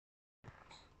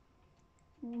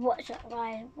What's up,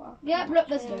 guys? Welcome Yep, look,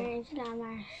 to let's do it. I'm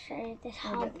going to show you this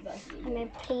hub. I mean,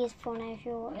 please, Fortnite, if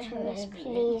you're watching this,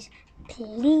 please.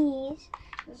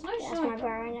 There's no That's my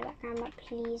brother in the background, but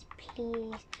please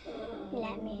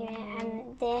let me do it.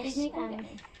 And this,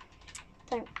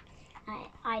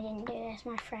 I didn't do this.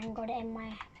 My friend got it in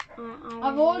my.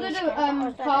 I've ordered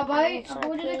a car boat. I've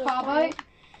ordered a car boat.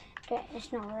 But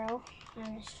it's not real.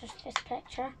 It's just this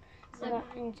picture. I got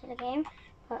into the game.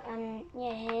 But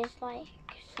yeah, here's like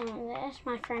some of this.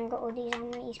 My friend got all these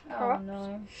on these props. Oh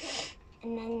no.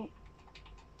 And then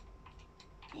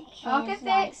I can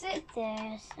fix it.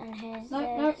 This and here's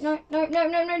this. No,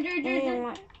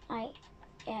 And like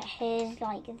yeah, here's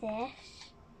like this.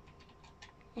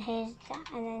 Here's that,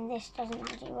 and then this doesn't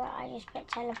actually work. I just put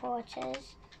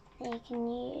teleporters that you can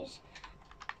use,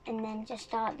 and then to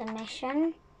start the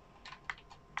mission,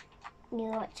 you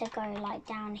got to go like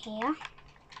down here.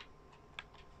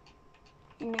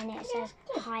 And then it says,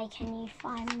 "Hi, can you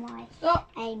find my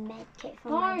a med kit for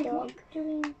my dog?"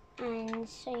 And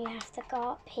so you have to go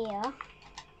up here.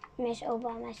 Miss all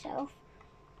by myself.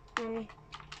 And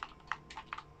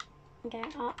go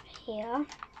up here.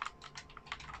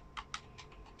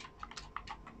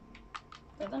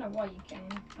 I don't know why you came.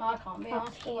 Oh, I can't be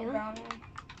Up here.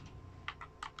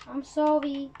 I'm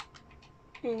sorry.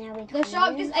 And now we The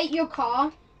shark just ate your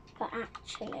car. But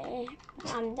actually,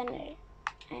 I'm gonna.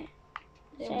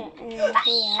 So, and then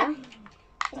here,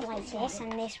 it's like this,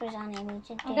 and this was unable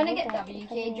to do. I'm gonna get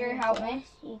WK, Drew, help me.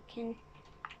 You can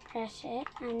press it,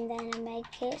 and then a med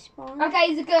kit spawns.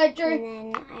 Okay, is it good, Drew?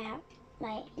 And then I have,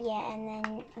 like, yeah, and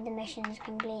then the mission's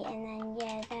complete, and then,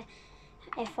 yeah,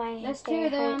 if I Let's do, do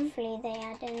them. hopefully they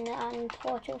add in the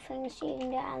portal things so you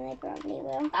can do it, and they probably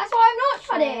will. That's why I'm not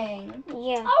trying.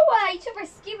 Yeah. Oh, wait, to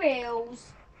risky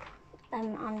reels.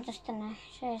 I'm just gonna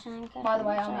show you something. By the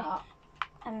way, I'm not.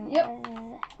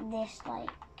 This like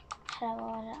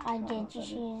teleporter, I did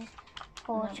just use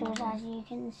portals as you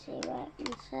can see. Wait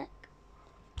a sec.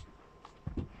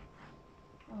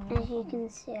 As you can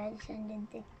see, I just ended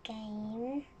the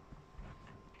game.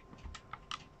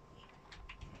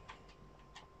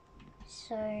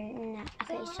 So no,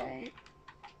 okay, so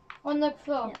on the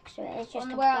floor. look, so it's just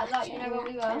on a the way button like, you know where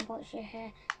we were. teleports you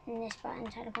here, and this button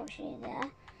teleports you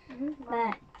there.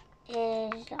 But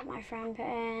is like my friend put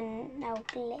in, no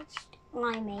glitched.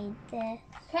 I made this.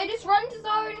 Okay, just run to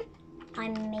zone. I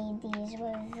made these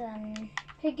with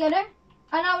Okay, get it.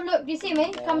 And now look, do you see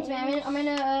me? Come to me. I'm in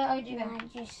a OG and bin.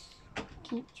 I just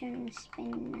keep trying to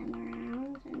spin them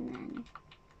around, and then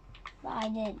but I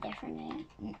did it differently.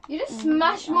 You just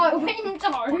smashed my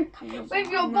window with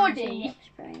your body. It looks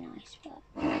very nice, but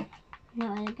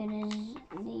not as good as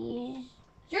these.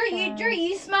 Drew,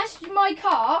 you smashed my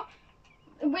car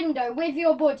window with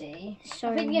your body.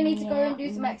 So I think you need to go and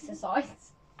do some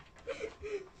exercise.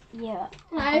 Yeah.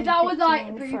 If that was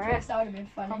like previous, that would have been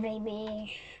funny. Probably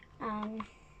be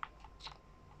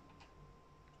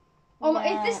Oh,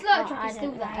 if this slurp truck is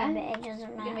still know, there, but it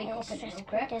doesn't matter. make It's up a just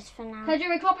little bit. just for now. hey,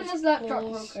 Drew, hop in the slurp truck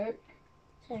real Please. quick.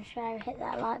 Subscribe, hit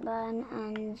that like button,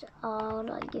 and I'll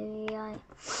like give you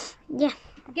yeah.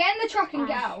 Get in the truck and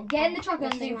get out. Get in the truck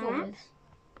and This is zoom my forwards.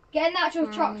 Get in the actual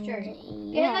truck, Drew. Get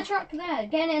Yeah. in the truck there.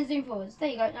 Get in it and zoom forwards. There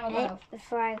you go. Now Hey, go.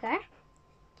 before I go,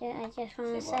 I just want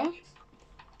to Say what?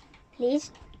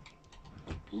 say,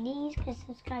 please go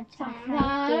subscribe to my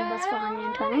friend. Give us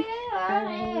 420.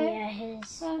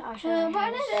 I'll show you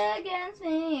Run his. it against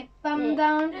me. If I'm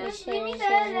down, just leave me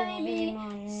there. Let me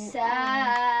be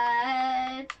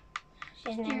sad.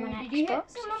 His name on Did you hit Xbox.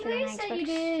 someone? If you're on Please say you Xbox,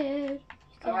 did.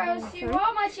 go Or ahead else and you through.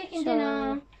 are my chicken So,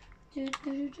 dinner.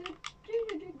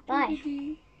 bye.